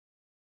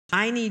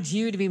I need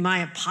you to be my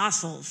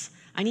apostles.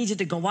 I need you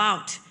to go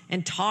out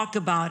and talk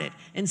about it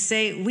and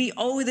say, we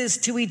owe this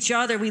to each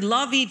other. We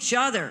love each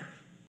other.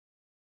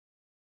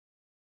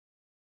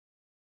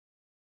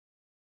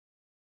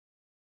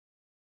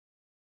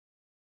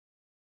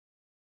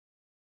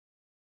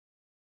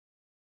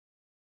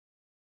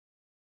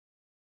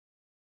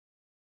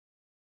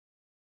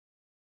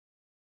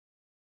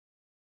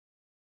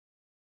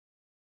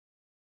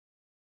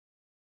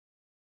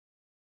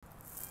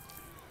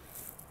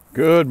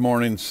 Good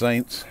morning,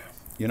 saints.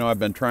 You know, I've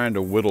been trying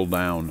to whittle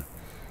down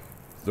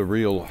the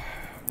real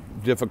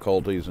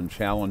difficulties and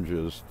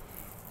challenges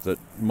that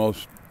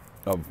most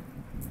of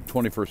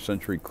 21st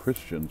century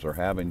Christians are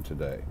having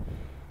today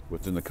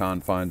within the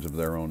confines of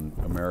their own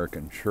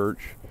American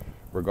church,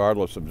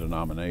 regardless of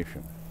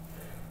denomination.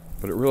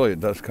 But it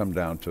does come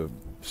down to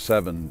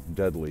 7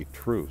 deadly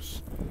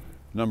truths.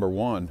 Number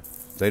 1,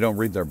 they don't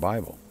read their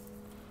Bible.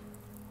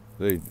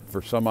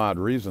 For some odd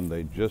reason,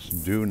 they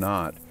just do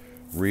not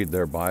read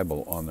their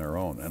Bible on their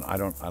own, and I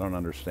don't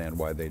understand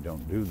why they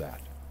don't do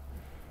that.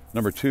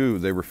 Number 2,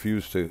 they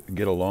refuse to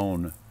get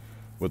alone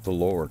with the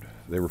Lord.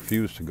 They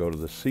refuse to go to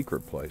the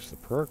secret place, the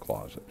prayer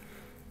closet.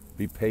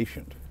 Be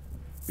patient,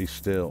 be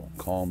still,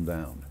 calm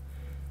down,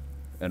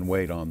 and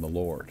wait on the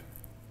Lord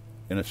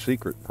in a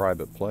secret,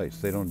 private place.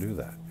 They don't do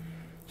that.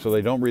 So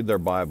they don't read their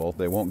Bible.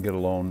 They won't get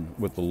alone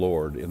with the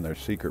Lord in their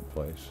secret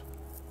place.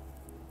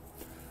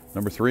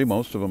 Number 3,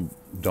 most of them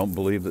don't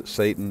believe that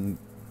Satan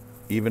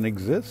even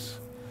exists.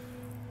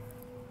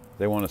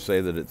 They want to say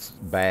that it's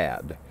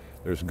bad.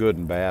 There's good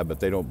and bad, but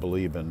they don't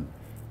believe in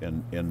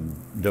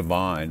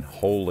divine,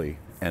 holy,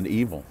 and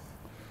evil.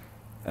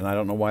 And I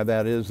don't know why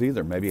that is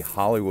either. Maybe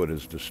Hollywood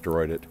has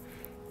destroyed it,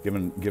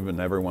 given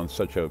everyone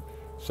such a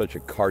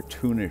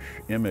cartoonish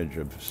image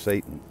of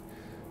Satan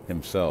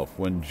himself,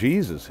 when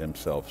Jesus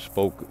himself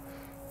spoke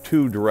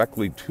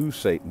directly to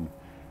Satan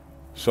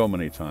so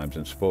many times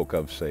and spoke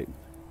of Satan.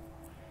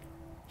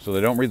 So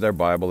they don't read their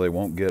Bible. They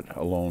won't get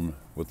alone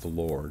with the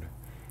Lord.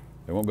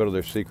 They won't go to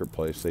their secret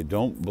place. They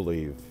don't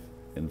believe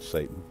in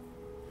Satan.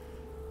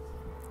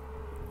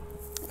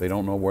 They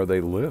don't know where they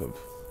live.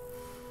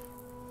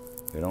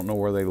 They don't know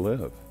where they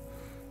live.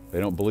 They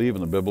don't believe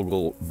in the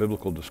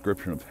biblical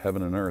description of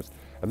heaven and earth.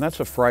 And that's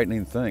a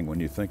frightening thing when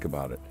you think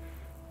about it,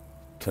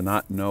 to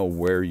not know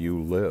where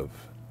you live.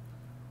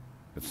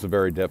 It's the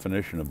very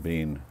definition of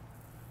being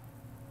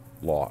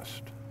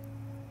lost.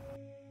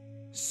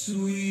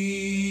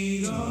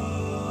 Sweet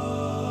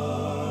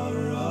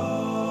hour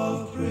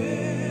of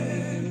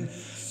prayer,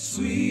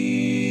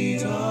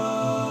 sweet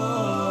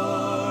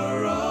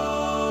hour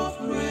of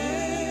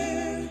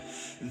prayer,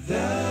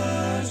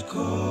 that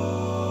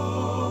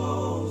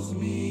calls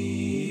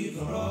me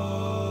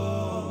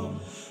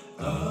from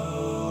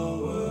a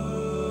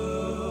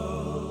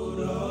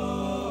world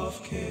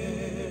of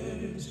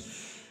cares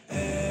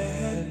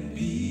and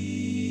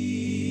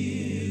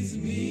bids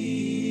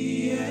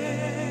me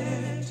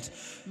at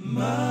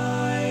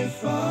my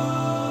Father's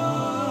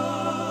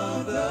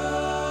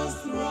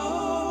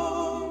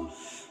throne,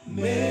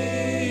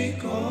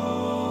 make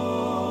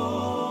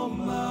all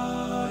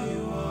my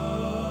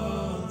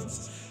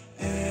wants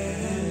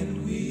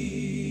and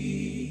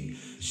wishes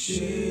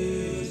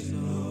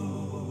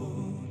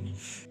known.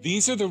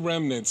 These are the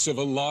remnants of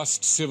a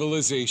lost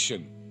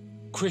civilization,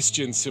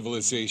 Christian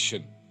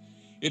civilization.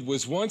 It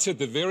was once at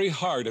the very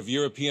heart of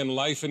European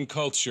life and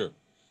culture.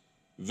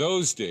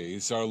 Those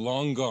days are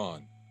long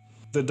gone.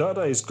 The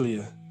data is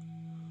clear.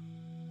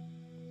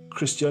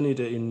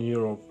 Christianity in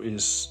Europe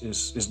is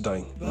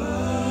dying.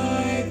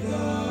 By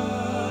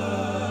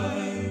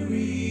thy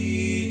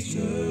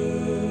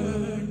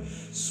return,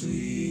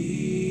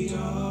 sweet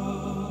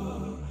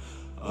hour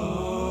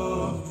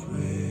of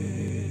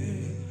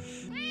prayer.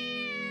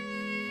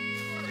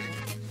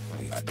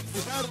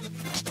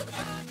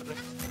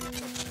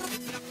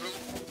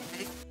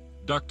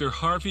 Dr.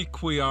 Harvey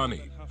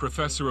Quiani,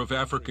 professor of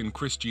African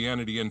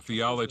Christianity and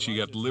Theology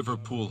at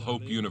Liverpool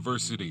Hope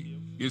University,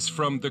 is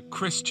from the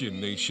Christian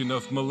nation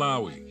of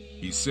Malawi.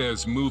 He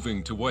says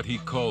moving to what he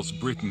calls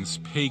Britain's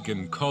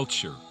pagan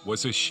culture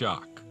was a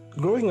shock.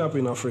 Growing up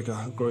in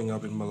Africa, growing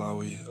up in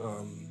Malawi,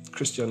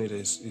 Christianity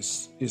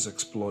is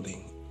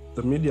exploding.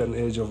 The median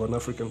age of an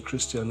African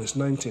Christian is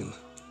 19.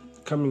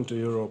 Coming to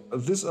Europe,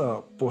 these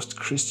are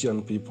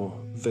post-Christian people.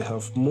 They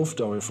have moved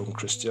away from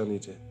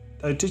Christianity.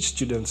 I teach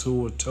students who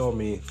will tell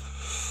me,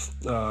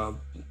 I'm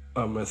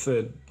a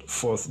 3rd,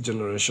 4th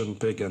generation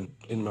pagan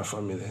in my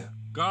family.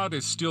 God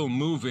is still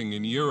moving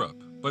in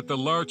Europe, but the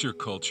larger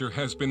culture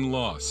has been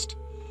lost.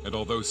 And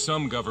although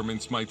some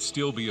governments might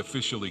still be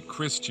officially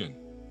Christian,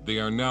 they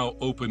are now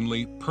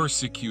openly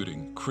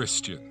persecuting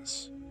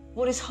Christians.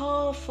 What is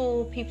hard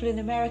for people in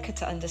America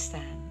to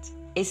understand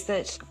is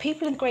that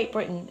people in Great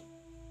Britain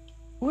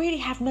really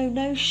have no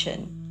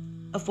notion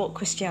of what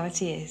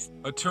Christianity is.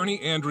 Attorney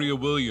Andrea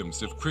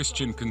Williams of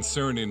Christian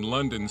Concern in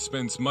London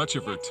spends much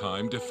of her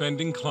time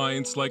defending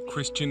clients like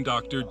Christian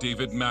Dr.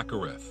 David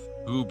Makareth,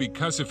 who,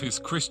 because of his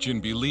Christian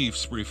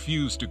beliefs,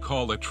 refused to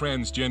call a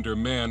transgender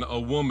man a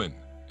woman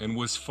and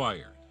was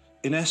fired.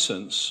 In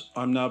essence,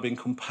 I'm now being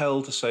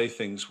compelled to say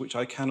things which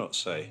I cannot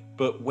say.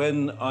 But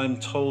when I'm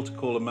told to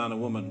call a man a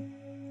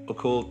woman, or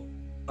call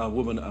a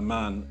woman a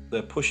man,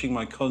 they're pushing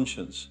my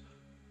conscience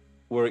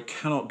where it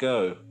cannot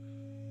go,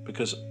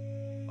 because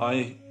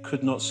I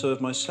could not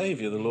serve my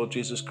Savior, the Lord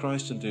Jesus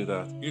Christ, and do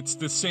that. It's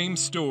the same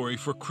story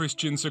for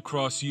Christians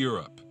across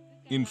Europe.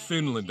 In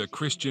Finland, a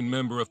Christian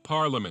member of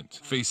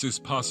parliament faces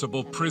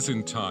possible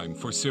prison time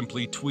for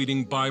simply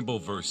tweeting Bible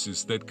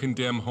verses that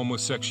condemn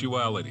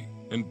homosexuality.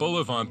 And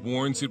Bullivant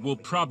warns it will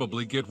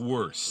probably get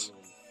worse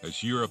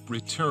as Europe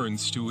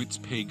returns to its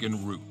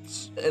pagan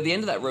roots. At the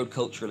end of that road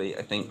culturally,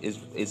 I think,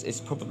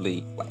 is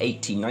probably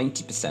 80,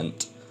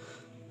 90%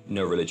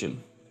 no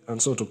religion.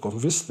 And so to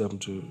convince them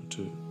to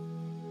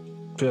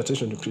pay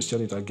attention to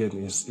Christianity again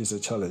is a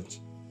challenge.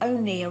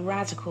 Only a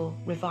radical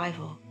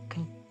revival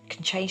can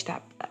change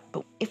that.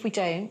 But if we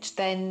don't,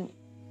 then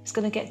it's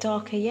going to get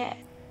darker yet.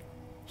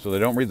 So they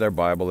don't read their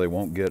Bible, they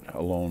won't get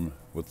alone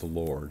with the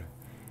Lord.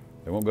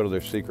 They won't go to their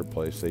secret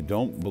place. They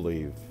don't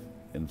believe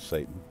in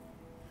Satan.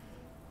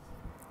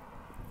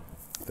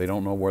 They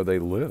don't know where they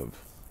live.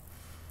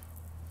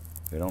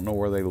 They don't know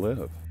where they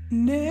live.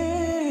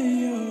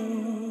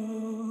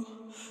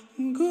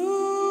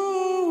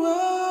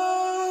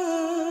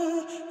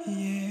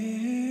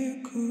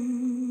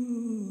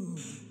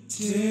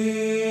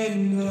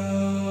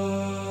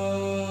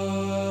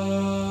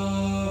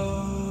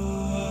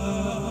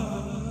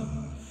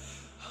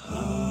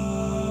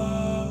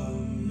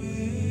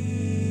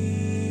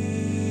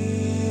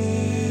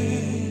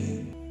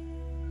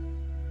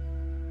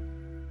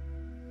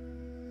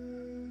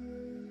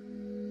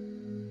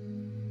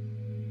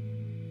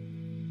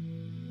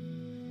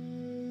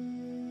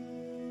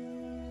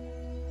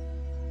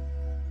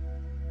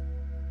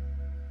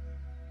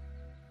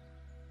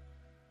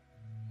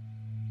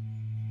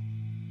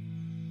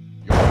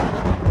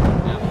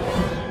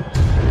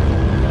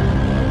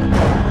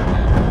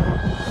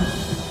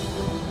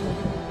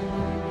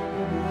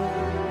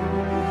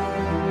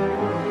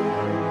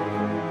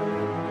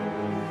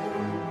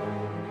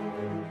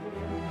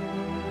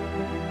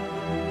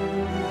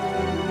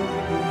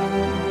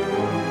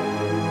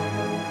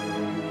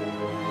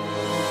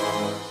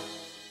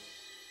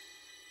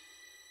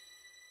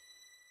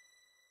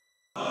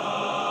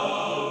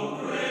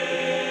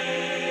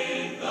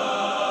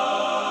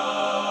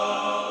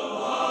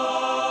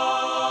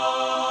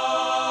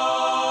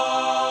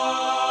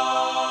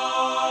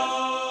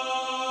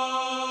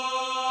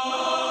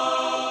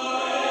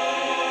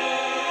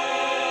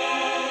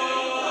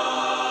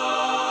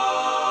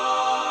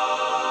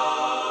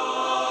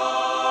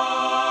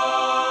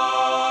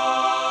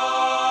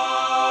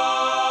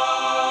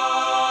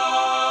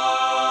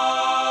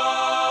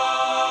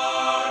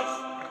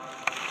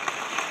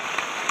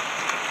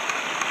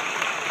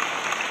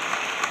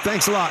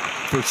 Thanks a lot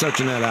for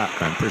searching that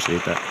out. I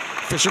appreciate that.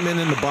 Fisherman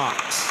in the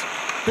Box.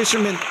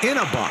 Fisherman in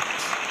a Box.